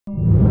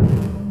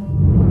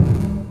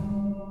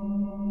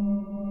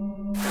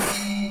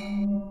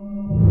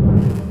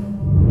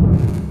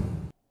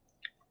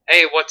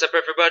Hey, what's up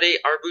everybody?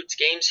 Our Boots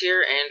Games here,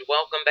 and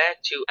welcome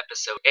back to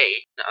episode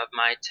 8 of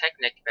my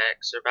Technic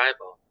Pack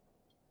Survival.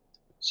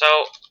 So,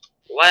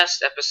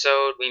 last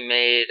episode we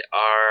made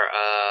our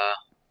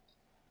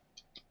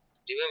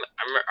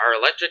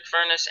electric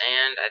furnace,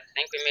 and I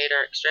think we made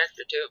our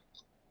extractor too.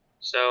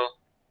 So,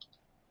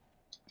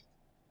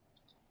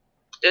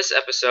 this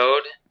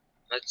episode,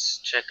 let's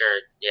check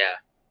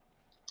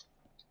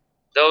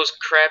those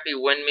crappy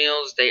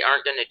windmills, they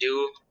aren't going to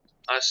do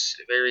us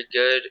very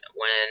good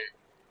when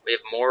we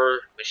have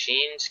more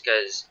machines,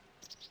 because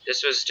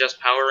this was just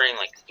powering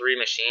like 3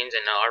 machines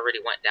and it already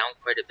went down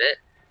quite a bit.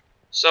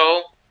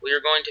 So we are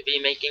going to be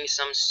making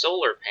some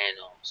solar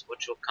panels,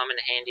 which will come in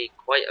handy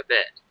quite a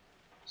bit.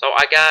 So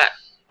I got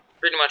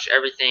pretty much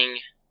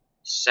everything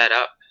set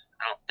up.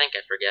 I don't think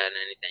I forgot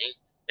anything.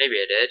 Maybe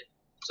I did.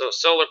 So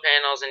solar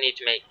panels, I need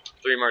to make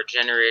 3 more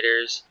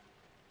generators.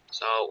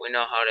 So we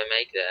know how to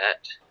make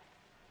that.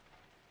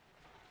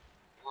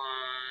 1,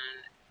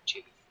 2,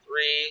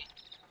 3.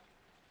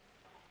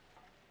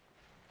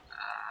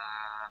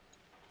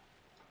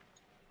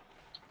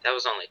 That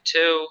was only 2.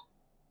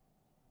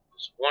 I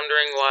was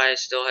wondering why I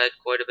still had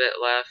quite a bit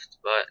left,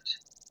 but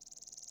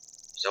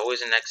there's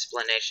always an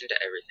explanation to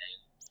everything.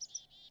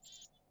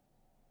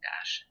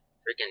 Gosh,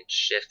 freaking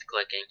shift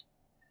clicking.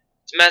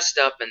 It's messed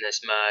up in this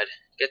mod.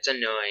 It gets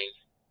annoying.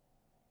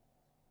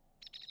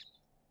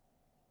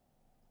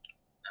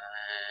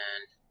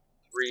 And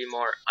 3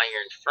 more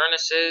iron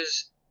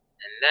furnaces,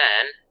 and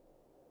then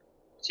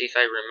see if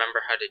I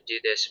remember how to do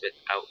this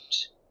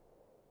without.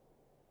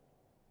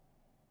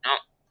 No,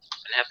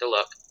 I'm gonna have to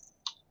look.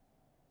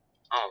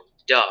 Oh,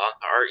 duh,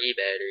 RE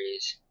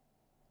batteries.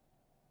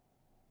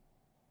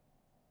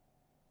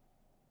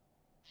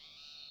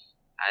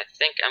 I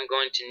think I'm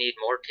going to need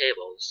more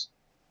cables.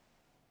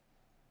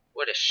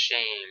 What a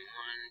shame.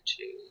 1,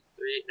 2,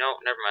 3. No,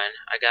 never mind.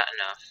 I got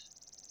enough.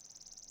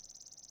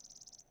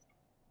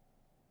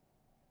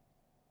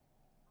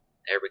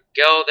 There we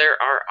go.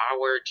 There are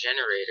our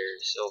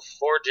generators. So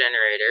 4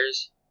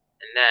 generators,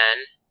 and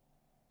then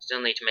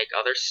still need to make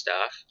other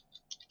stuff.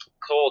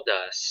 Coal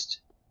dust.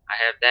 I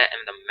have that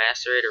in the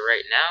macerator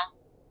right now,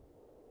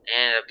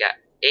 and I've got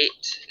 8.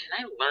 Can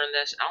I learn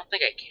this? I don't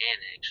think I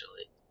can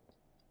actually.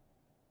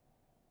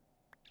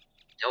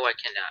 No, I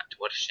cannot.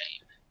 What a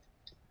shame.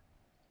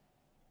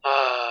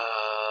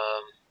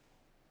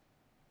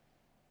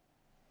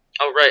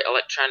 Oh right,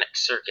 electronic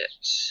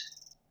circuits.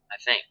 I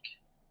think.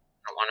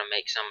 I want to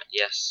make some.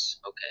 Yes.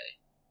 Okay.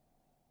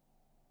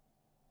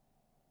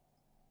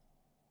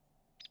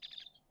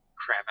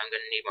 Crap, I'm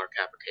gonna need more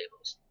copper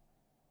cables.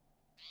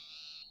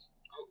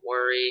 Don't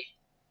worry.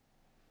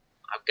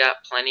 I've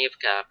got plenty of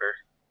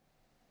copper.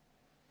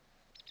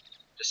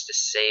 Just to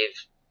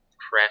save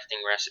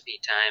crafting recipe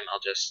time, I'll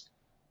just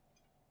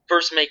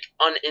first make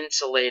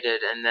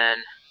uninsulated and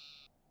then,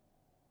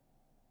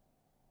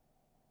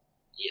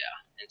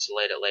 yeah,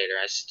 insulate it later.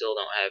 I still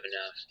don't have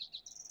enough.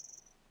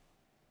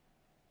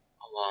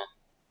 Oh well.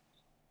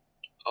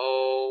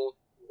 Oh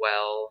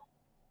well.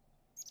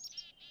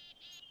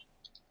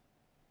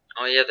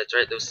 Oh yeah, that's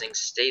right, those things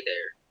stay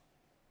there.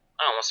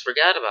 I almost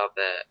forgot about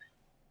that.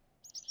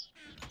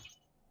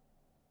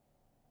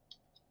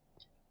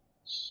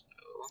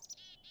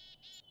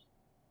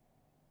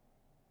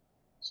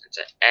 Since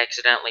I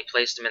accidentally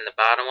placed them in the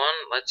bottom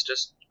one, let's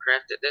just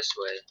craft it this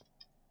way.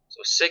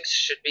 So 6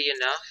 should be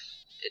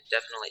enough. It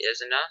definitely is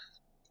enough.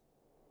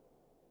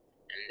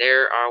 And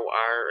there are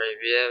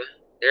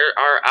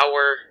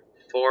our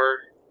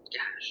 4,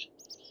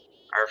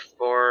 our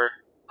 4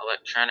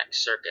 electronic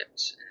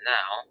circuits. And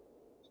now,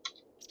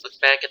 look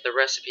back at the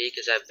recipe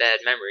because I have bad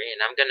memory,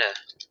 and I'm gonna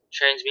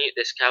transmute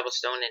this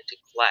cobblestone into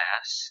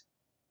glass.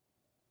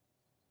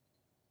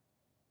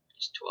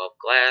 It's 12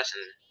 glass,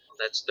 and well,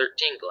 that's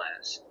 13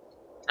 glass.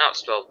 Now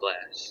it's 12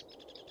 glass.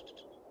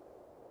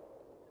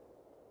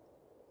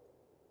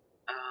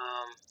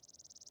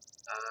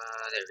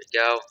 There we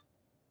go.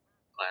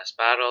 Glass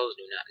bottles,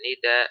 do not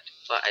need that,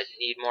 but I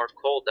need more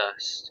coal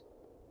dust.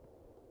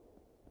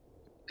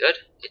 Good,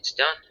 it's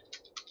done.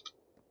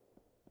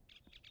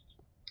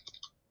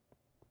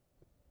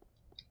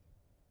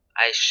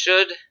 I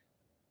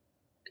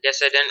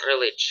guess I didn't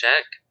really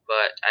check,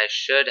 but I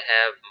should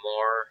have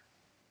more,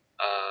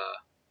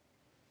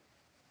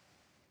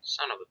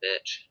 son of a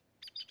bitch.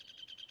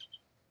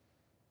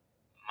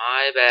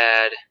 My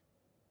bad.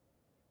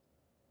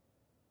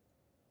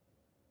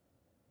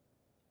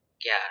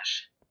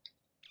 Gosh.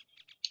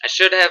 I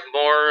should have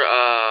more,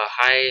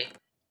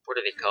 what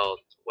are they called?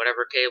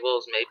 Whatever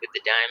cables, maybe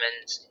the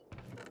diamonds.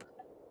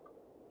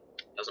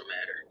 Doesn't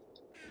matter.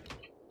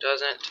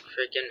 Doesn't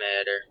freaking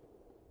matter.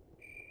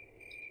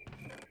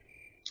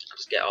 I'll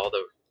just get all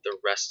the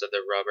rest of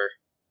the rubber.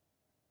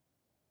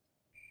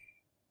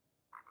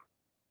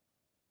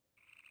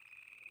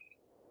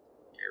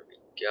 Here we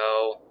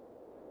go.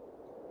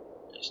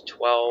 There's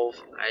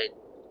 12.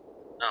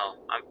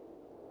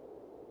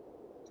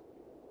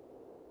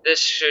 This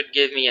should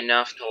give me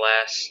enough to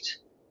last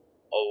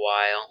a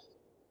while.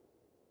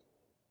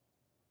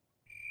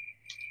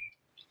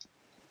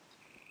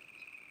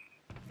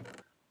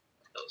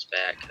 those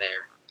back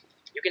there.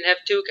 You can have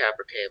 2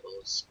 copper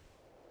cables.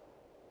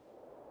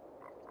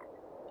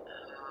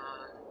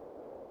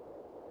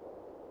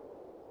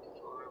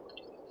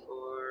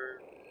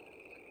 Four.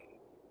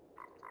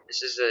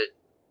 This is a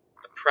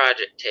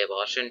project table.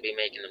 I shouldn't be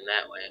making them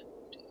that way.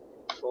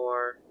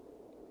 4.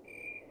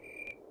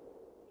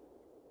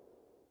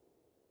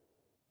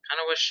 Kind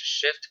of wish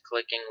shift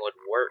clicking would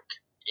work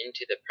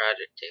into the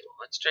project table.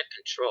 Let's check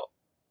control.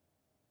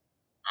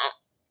 Oh,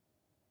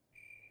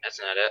 that's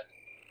not it.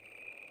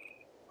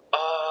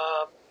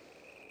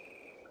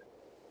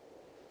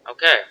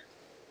 Okay.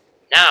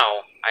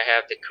 Now I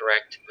have the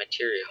correct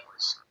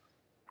materials.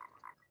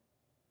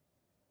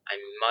 I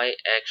might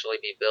actually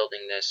be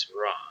building this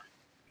wrong.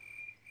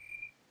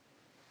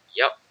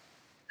 Yep,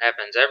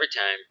 happens every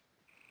time.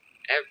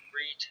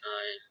 Every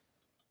time.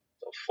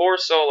 So 4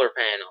 solar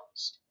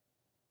panels.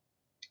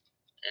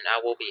 And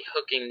I will be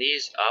hooking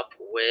these up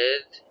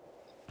with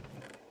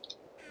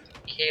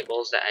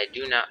cables that I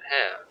do not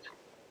have.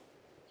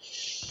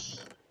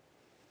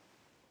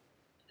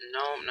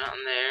 No, not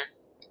in there.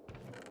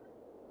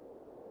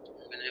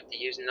 I'm gonna have to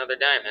use another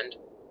diamond.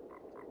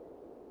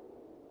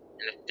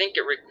 And I think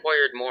it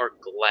required more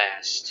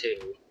glass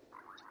too.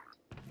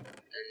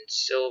 And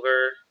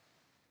silver.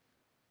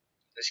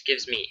 This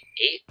gives me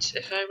 8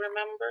 if I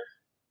remember.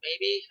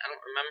 Maybe? I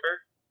don't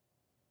remember.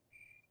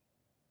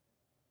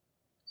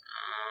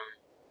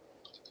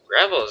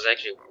 Gravel is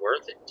actually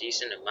worth a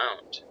decent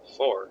amount.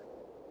 4.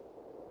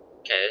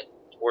 Okay,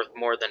 it's worth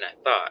more than I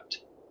thought.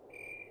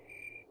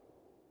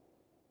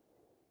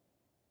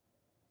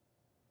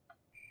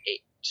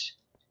 8.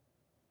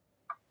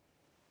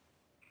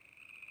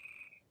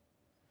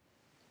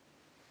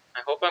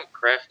 I hope I'm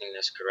crafting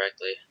this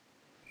correctly.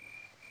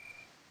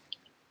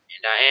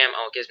 And I am.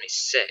 Oh, it gives me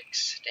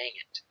 6. Dang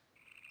it.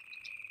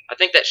 I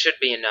think that should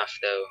be enough,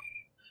 though.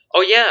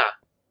 Oh, yeah!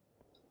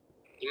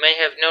 You may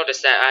have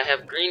noticed that I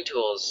have green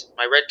tools.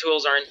 My red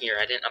tools are in here.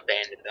 I didn't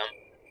abandon them.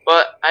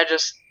 But I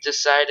just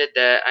decided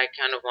that I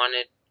kind of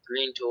wanted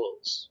green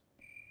tools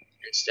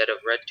instead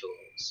of red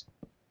tools.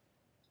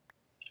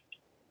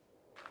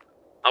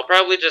 I'll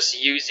probably just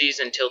use these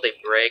until they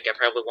break. I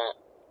probably won't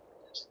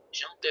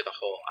jump through the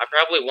hole. I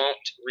probably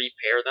won't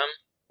repair them.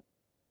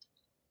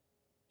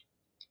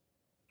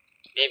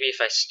 Maybe if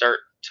I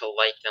start to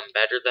like them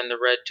better than the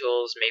red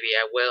tools, maybe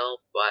I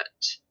will, but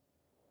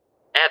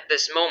at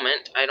this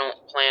moment, I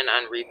don't plan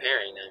on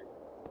repairing them.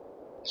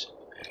 So,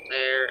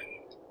 there.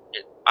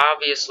 And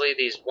obviously,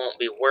 these won't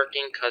be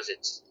working because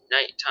it's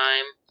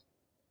nighttime.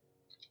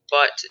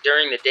 But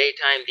during the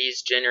daytime,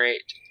 these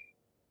generate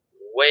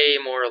way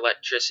more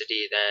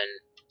electricity than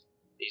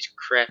these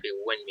crappy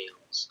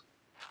windmills.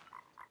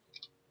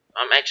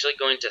 I'm actually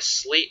going to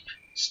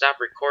stop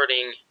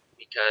recording,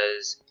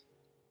 because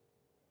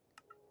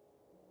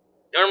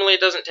normally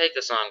it doesn't take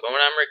this long, but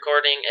when I'm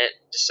recording, it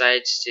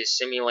decides to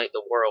simulate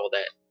the world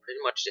at pretty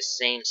much the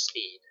same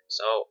speed.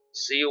 So,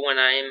 see you when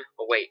I'm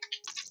awake.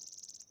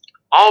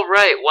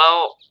 Alright,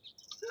 well,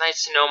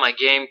 nice to know my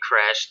game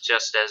crashed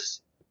just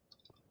as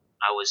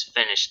I was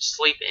finished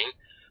sleeping,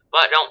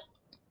 but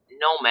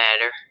no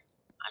matter.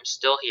 I'm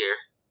still here.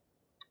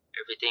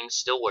 Everything's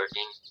still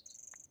working.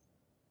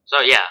 So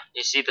yeah,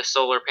 you see the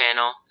solar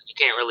panel. You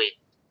can't really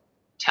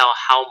tell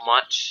how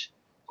much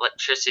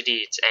electricity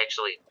it's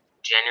actually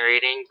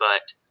generating,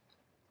 but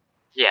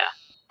yeah.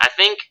 I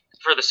think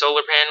for the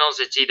solar panels,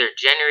 it's either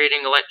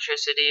generating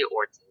electricity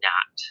or it's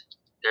not.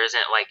 There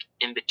isn't like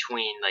in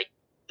between like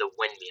the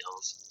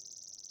windmills.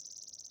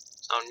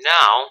 So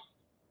now,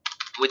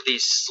 with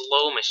these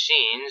slow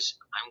machines,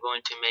 I'm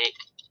going to make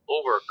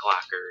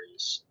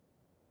overclockers.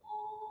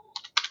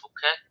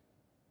 Okay.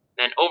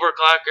 Then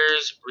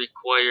overclockers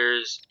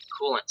requires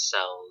coolant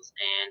cells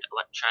and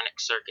electronic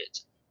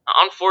circuits. Now,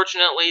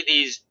 unfortunately,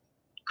 these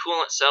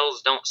coolant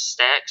cells don't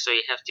stack, so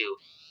you have to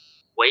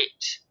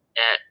wait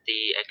at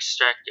the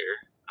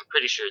extractor. I'm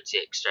pretty sure it's the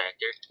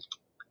extractor.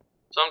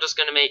 So I'm just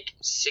going to make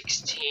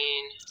 16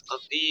 of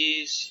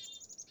these.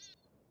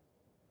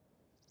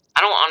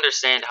 I don't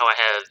understand how I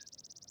have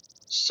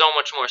so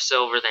much more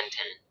silver than 10.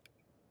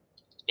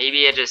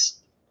 Maybe I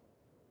just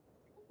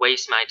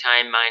waste my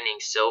time mining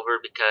silver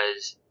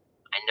because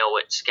I know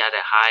it's got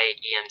a high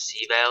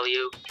EMC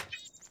value,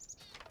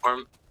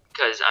 or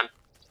because I'm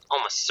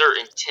almost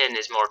certain tin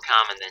is more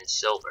common than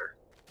silver.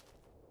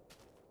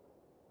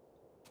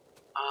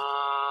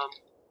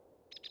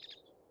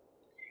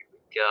 Here we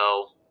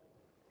go.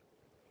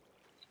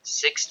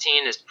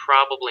 16 is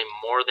probably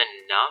more than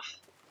enough.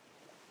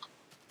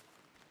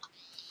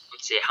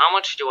 Let's see, how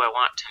much do I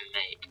want to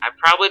make? I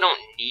probably don't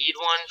need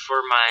one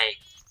for my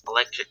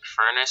electric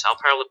furnace. I'll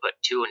probably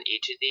put 2 in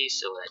each of these,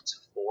 so that's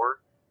 4.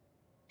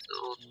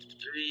 So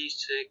 3,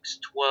 6,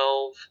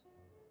 12.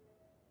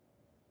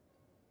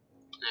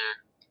 There.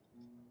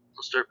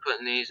 I'll start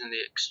putting these in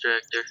the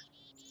extractor,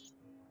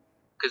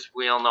 because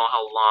we all know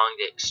how long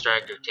the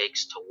extractor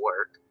takes to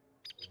work.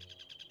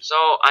 So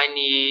I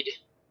need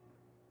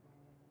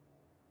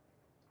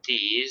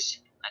these,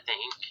 I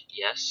think,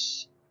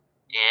 yes,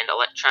 and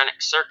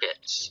electronic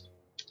circuits.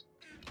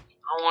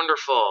 How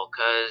wonderful,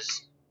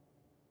 because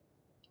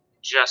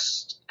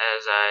just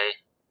as I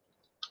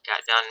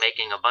got done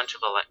making a bunch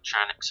of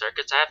electronic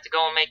circuits. I have to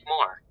go and make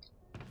more.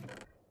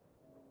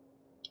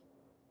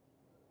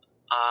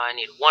 I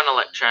need one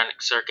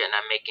electronic circuit, and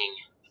I'm making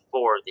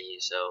 4 of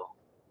these, so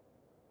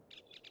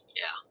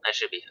yeah, that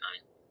should be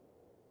fine.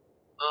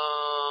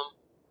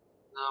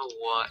 Now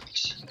what?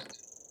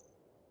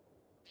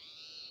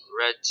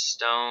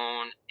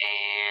 Redstone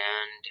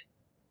and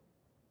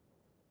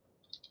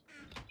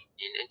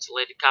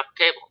insulated copper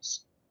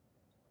cables.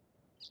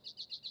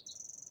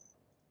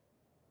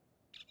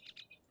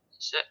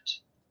 Set.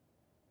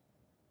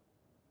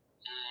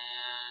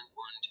 And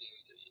 1, 2,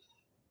 3,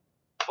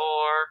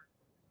 4.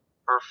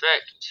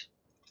 Perfect.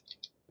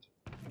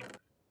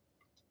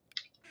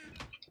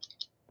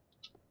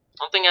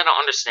 One thing I don't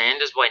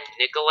understand is why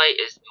Nicolite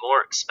is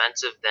more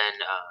expensive than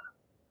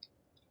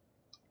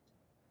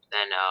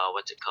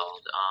what's it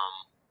called?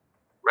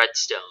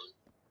 Redstone.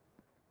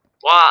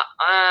 Well,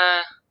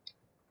 I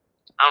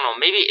don't know,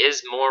 maybe it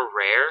is more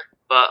rare,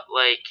 but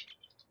like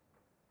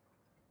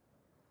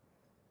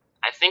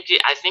I think you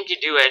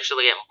do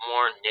actually get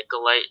more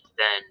Nicolite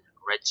than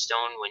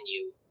redstone when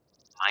you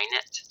mine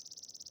it.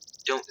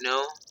 Don't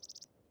know.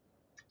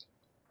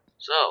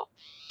 So,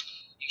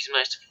 use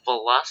my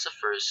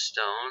philosopher's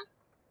stone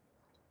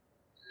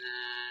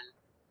and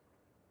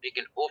make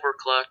an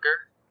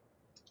overclocker.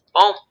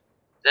 Boom!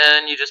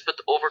 Then you just put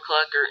the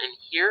overclocker in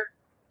here,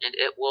 and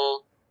it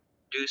will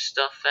do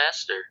stuff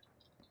faster.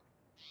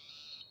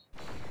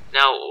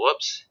 Now,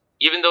 whoops.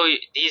 Even though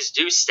these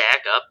do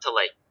stack up to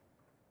like,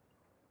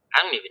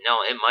 I don't even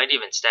know, it might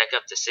even stack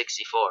up to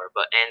 64,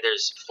 and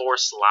there's 4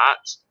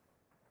 slots.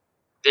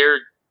 There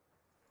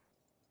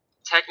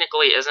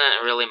technically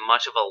isn't really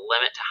much of a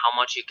limit to how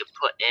much you could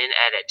put in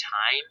at a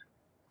time,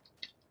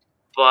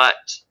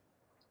 but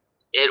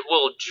it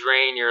will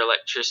drain your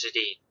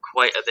electricity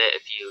quite a bit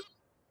if you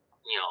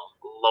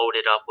load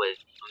it up with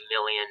a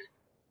million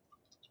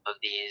of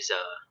these,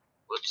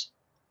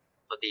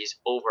 of these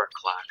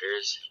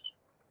overclockers.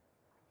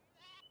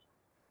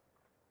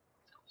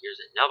 Here's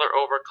another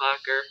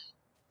overclocker.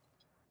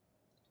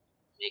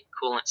 Make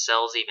coolant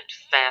cells even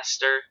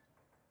faster.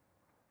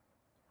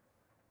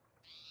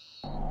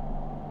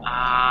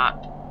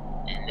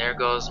 And there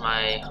goes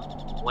my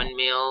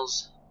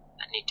windmills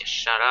that need to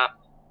shut up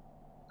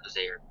because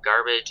they are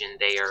garbage and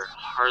they are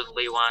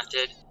hardly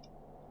wanted.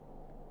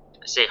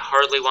 I say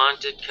hardly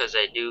wanted because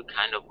I do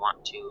kind of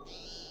want to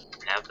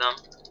have them.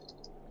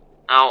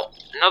 Now,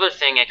 another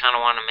thing I kind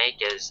of want to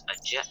make is a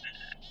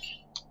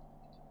jetpack.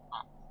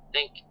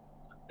 Think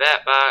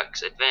bat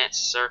box,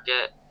 advanced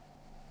circuit.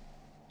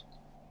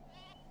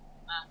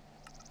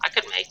 I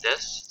could make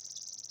this.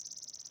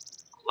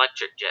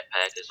 Electric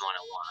jetpack is what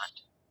I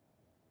want.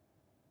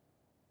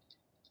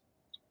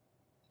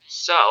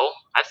 So,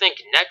 I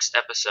think next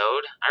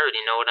episode, I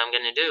already know what I'm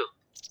going to do.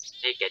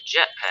 Make a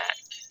jetpack.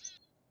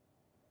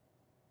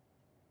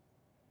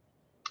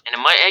 And it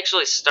might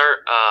actually start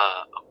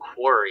a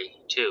quarry,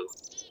 too.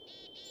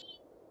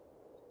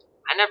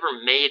 I never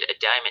made a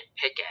diamond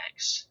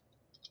pickaxe.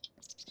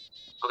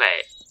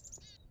 Okay,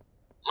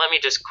 let me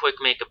just quick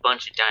make a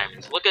bunch of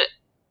diamonds. Look at,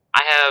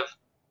 I have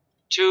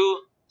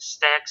 2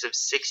 stacks of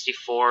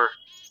 64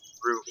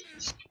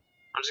 rubies.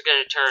 I'm just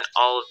going to turn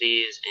all of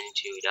these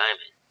into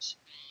diamonds,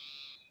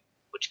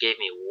 which gave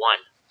me 1.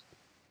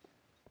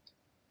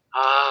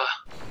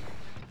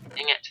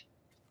 Dang it.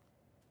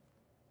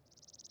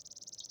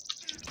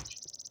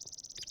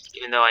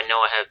 Even though I know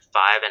I have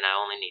 5 and I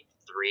only need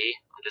 3,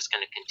 I'm just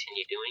going to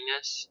continue doing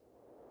this.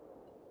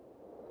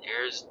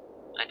 There's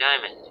a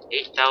diamond,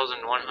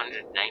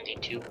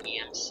 8,192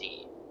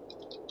 EMC.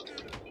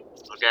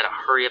 I've got to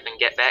hurry up and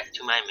get back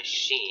to my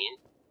machine.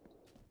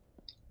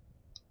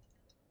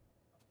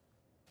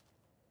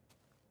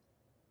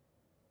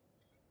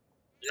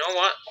 You know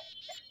what?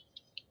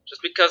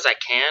 Just because I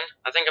can,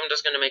 I think I'm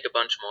just going to make a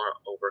bunch more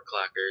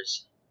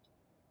overclockers.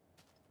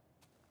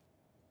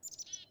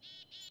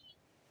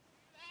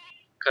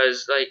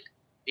 Because, like,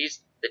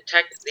 these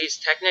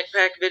Technic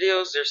pack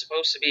videos, they're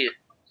supposed to be,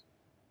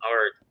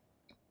 or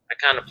I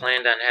kind of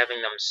planned on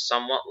having them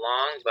somewhat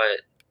long,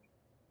 but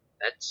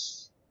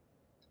that's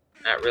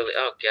not really,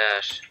 oh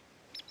gosh.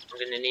 I'm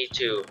going to need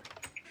to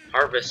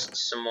harvest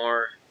some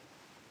more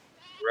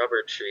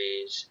rubber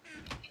trees.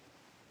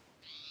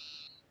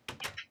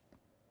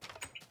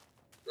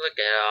 Look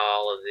at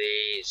all of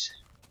these.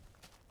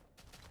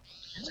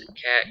 There's a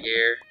cat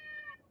here.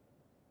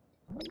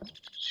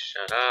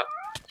 Shut up.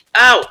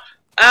 Ow!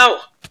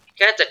 Ow!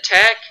 Cat's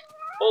attack?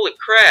 Holy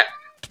crap!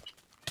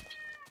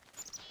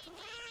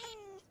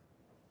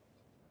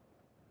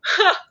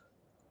 Ha!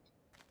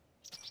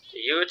 Do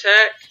you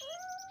attack?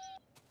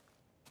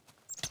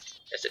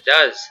 Yes, it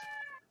does.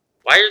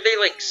 Why are they,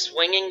 like,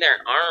 swinging their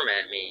arm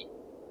at me?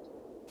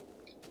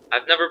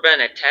 I've never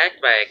been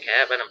attacked by a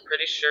cat, but I'm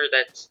pretty sure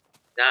that's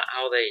not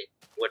how they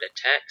would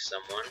attack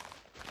someone.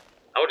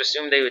 I would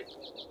assume they would...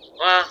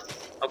 Well,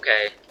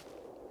 okay.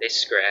 They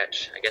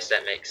scratch. I guess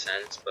that makes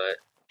sense, but...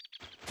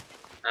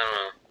 I don't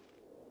know.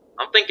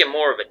 I'm thinking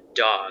more of a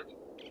dog.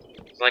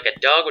 Like, a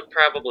dog would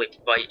probably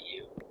bite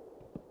you.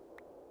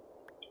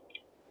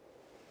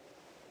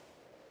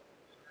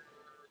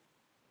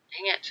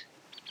 Dang it.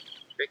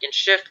 Freaking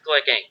shift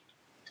clicking.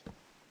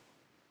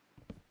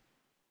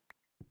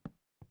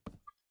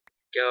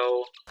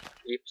 Go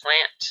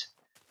replant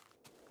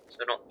so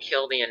I don't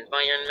kill the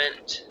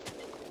environment.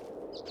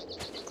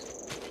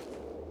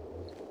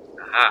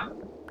 Aha.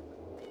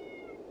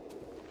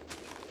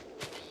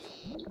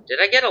 Did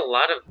I get a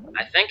lot of...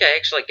 I think I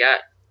actually got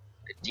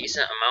a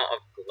decent amount of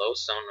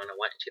glowstone when I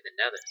went into the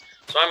nether.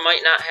 So I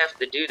might not have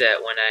to do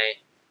that when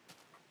I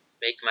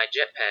make my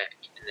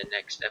jetpack in the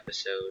next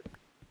episode.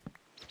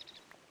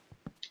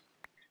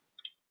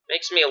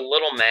 Makes me a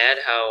little mad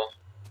how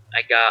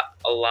I got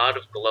a lot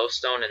of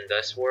glowstone in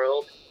this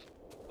world,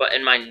 but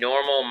in my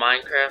normal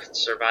Minecraft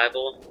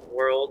survival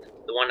world,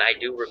 the one I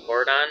do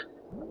record on,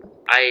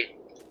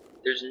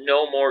 there's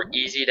no more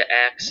easy to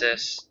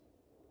access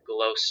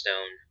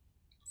glowstone.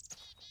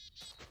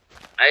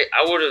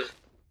 I would have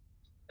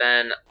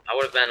been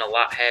a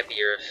lot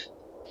happier if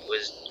it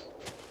was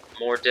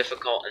more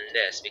difficult in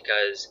this,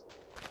 because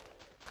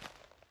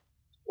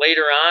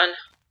later on,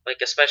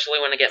 like especially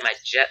when I get my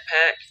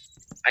jetpack,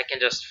 I can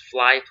just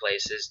fly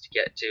places to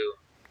get to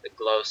the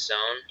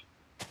glowstone,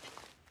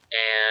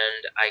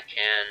 and I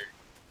can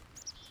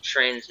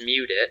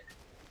transmute it.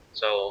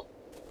 So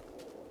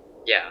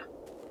yeah,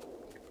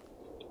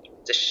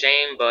 it's a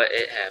shame, but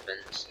it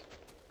happens.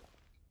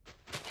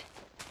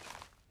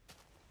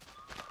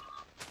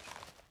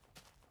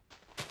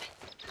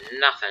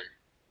 Nothing.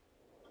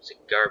 It's a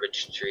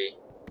garbage tree.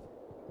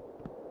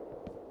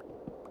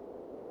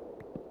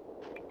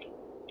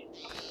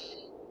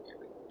 Here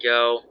we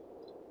go.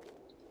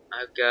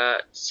 I've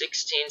got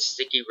 16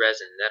 sticky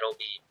resin. That'll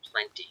be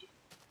plenty.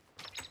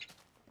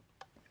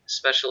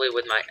 Especially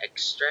with my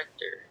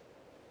extractor.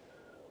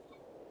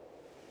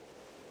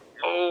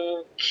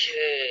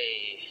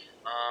 Okay.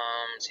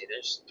 Let's see,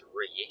 there's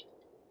 3.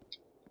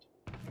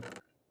 I'll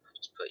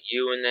just put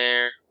you in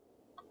there.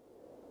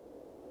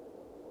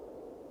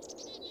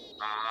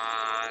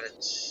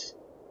 That's...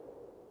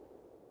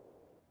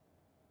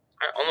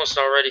 I almost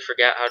already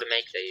forgot how to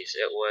make these.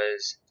 It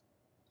was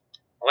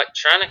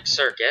electronic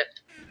circuit.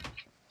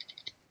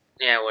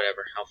 Yeah,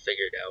 whatever. I'll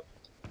figure it out.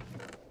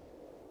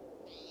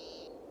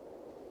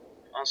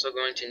 I'm also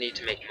going to need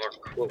to make more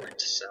coolant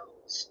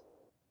cells.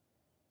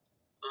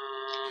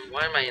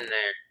 Why am I in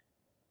there?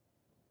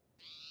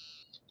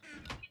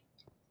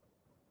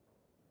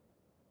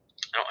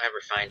 I don't have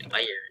refined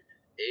iron.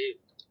 Ew.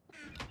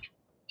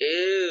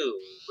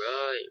 Ew.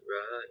 Right.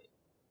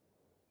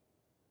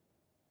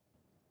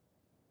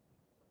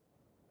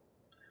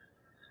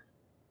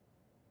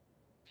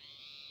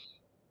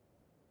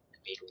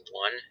 Need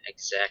 1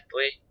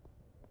 exactly.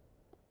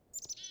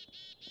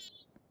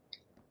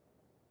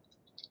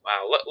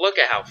 Wow, look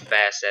at how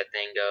fast that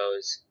thing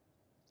goes.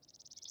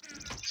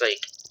 It's like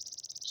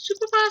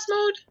super fast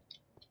mode.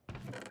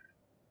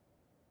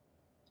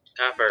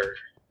 Copper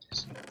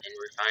and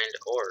refined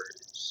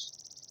ores.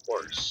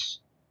 Ores.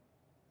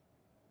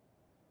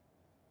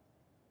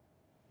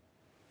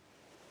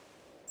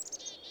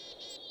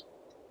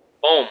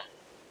 Boom.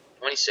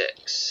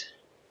 26.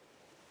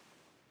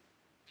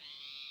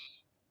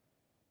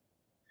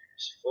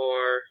 There's 4.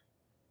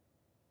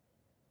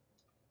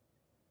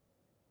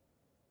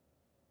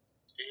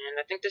 And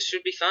I think this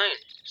should be fine.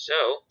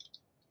 So,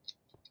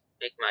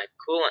 make my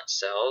coolant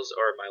cells,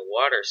 or my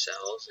water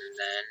cells, and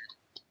then...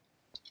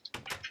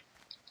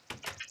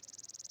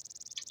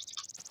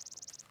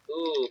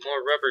 Ooh,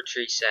 more rubber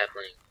tree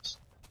saplings.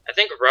 I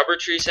think rubber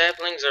tree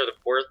saplings are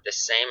worth the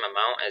same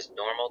amount as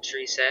normal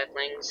tree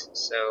saplings,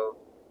 so...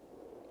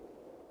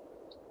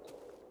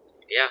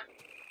 Yeah.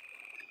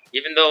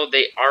 Even though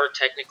they are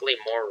technically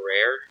more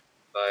rare,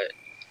 but...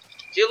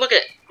 See, look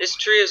at... This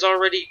tree is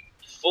already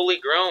fully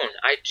grown.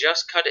 I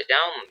just cut it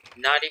down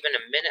not even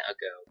a minute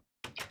ago.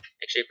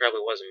 Actually, it probably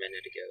was a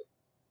minute ago.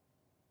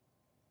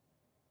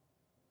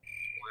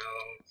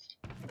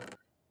 Well...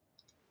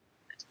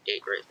 That's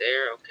 8 right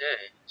there,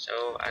 okay.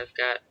 So, I've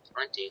got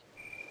plenty.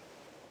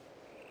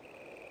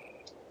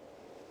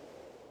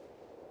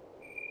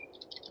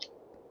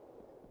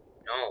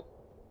 No.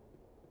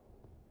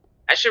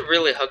 I should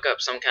really hook up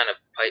some kind of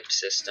pipe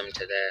system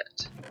to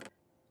that.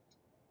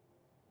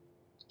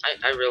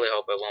 I really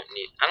hope I won't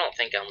need... I don't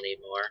think I'll need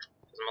more,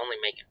 because I'm only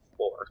making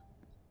 4.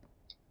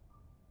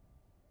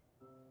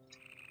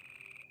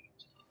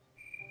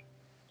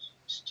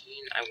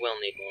 16, I will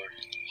need more.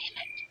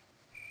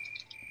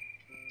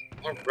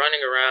 More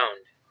running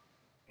around.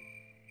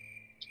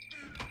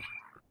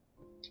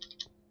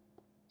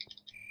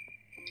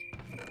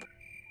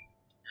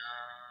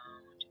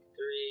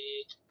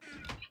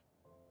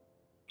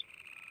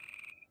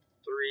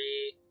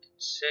 3,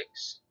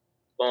 6.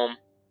 Boom.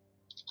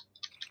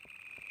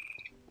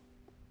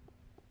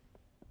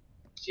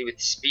 See, with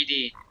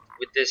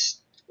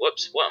this,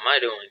 whoops, what am I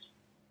doing?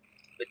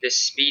 With this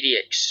speedy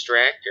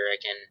extractor, I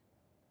can,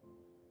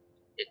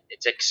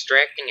 it's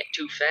extracting it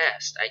too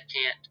fast. I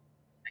can't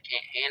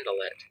handle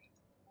it.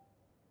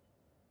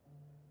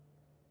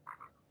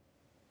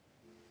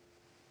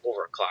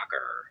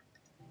 Overclocker.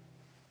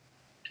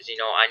 Because, you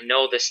know, I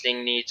know this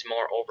thing needs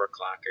more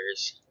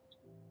overclockers.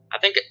 I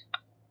think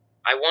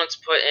I once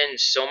put in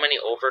so many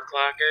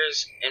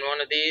overclockers in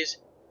one of these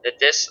that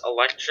this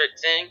electric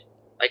thing,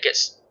 like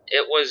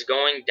it was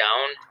going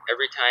down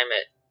every time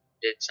it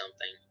did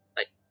something.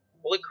 Like,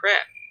 holy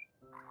crap.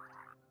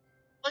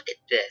 Look at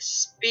this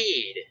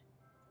speed.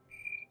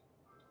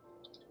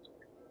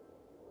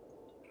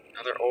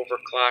 Another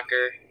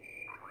overclocker.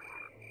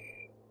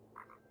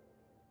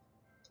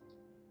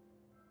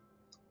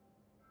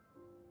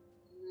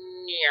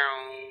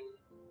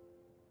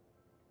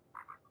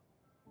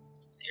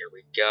 There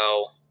we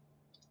go.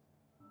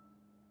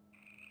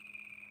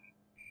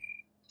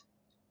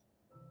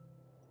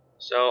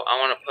 So I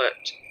want to put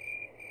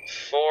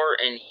 4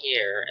 in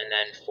here and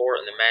then 4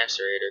 in the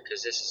macerator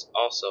because this is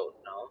also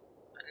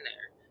in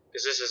there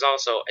because this is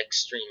also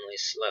extremely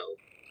slow.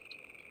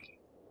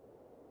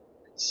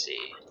 Let's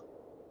see.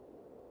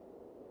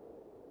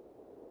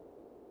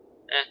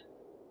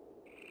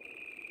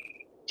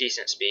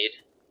 Decent speed.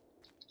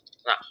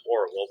 Not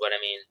horrible, but I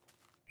mean,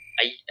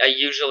 I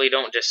usually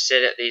don't just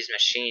sit at these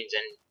machines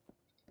and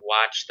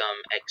watch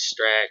them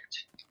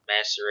extract,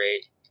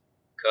 macerate,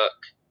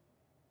 cook,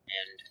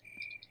 and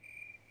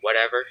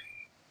whatever.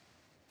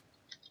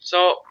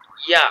 So,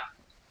 yeah,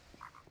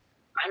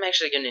 I'm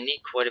actually going to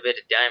need quite a bit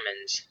of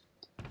diamonds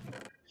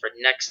for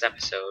next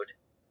episode.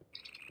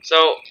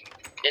 So,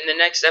 in the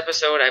next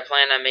episode, I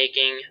plan on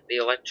making the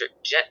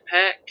electric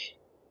jetpack.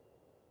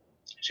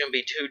 It shouldn't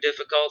be too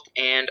difficult,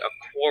 and a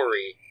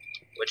quarry,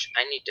 which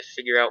I need to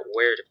figure out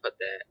where to put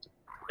that.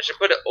 I should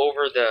put it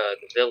over the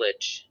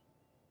village.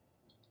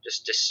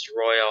 Just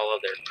destroy all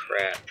of their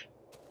crap.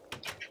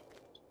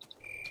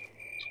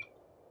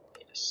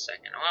 Wait a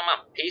second. Oh, I'm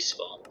not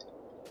peaceful.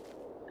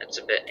 That's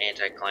a bit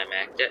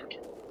anticlimactic.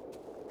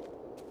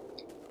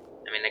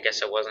 I mean, I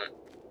guess I wasn't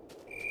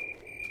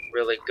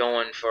really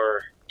going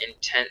for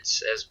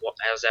intense as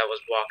I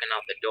was walking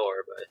out the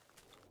door, but...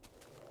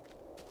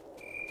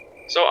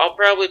 So I'll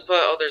probably put...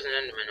 Oh, there's an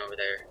enderman over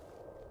there.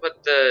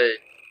 Put the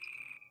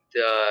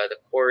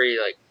quarry,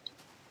 like...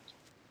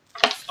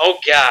 Oh,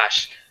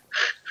 gosh!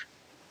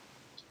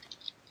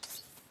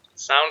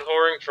 Sound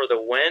whoring for the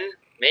win?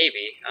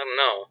 Maybe. I don't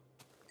know.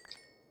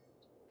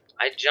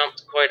 I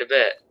jumped quite a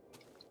bit.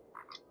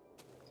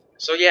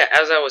 So yeah,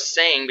 as I was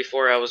saying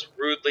before I was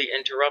rudely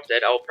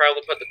interrupted, I'll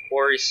probably put the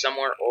quarry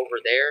somewhere over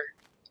there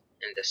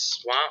in the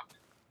swamp.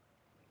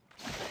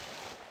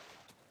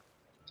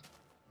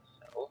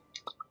 So.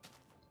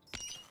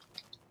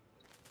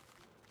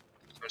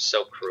 I'm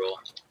so cruel.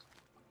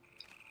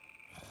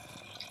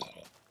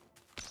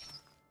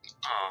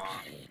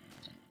 Aw.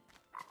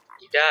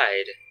 You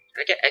died.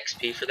 Did I get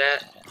XP for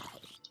that?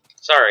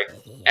 Sorry.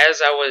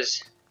 As I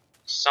was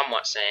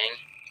somewhat saying,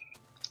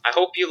 I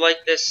hope you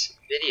like this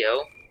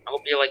video. I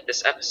hope you like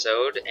this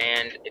episode,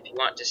 and if you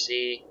want to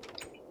see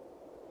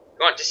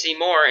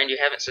more and you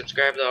haven't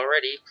subscribed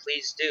already,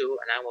 please do,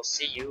 and I will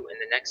see you in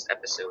the next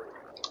episode.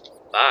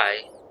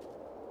 Bye.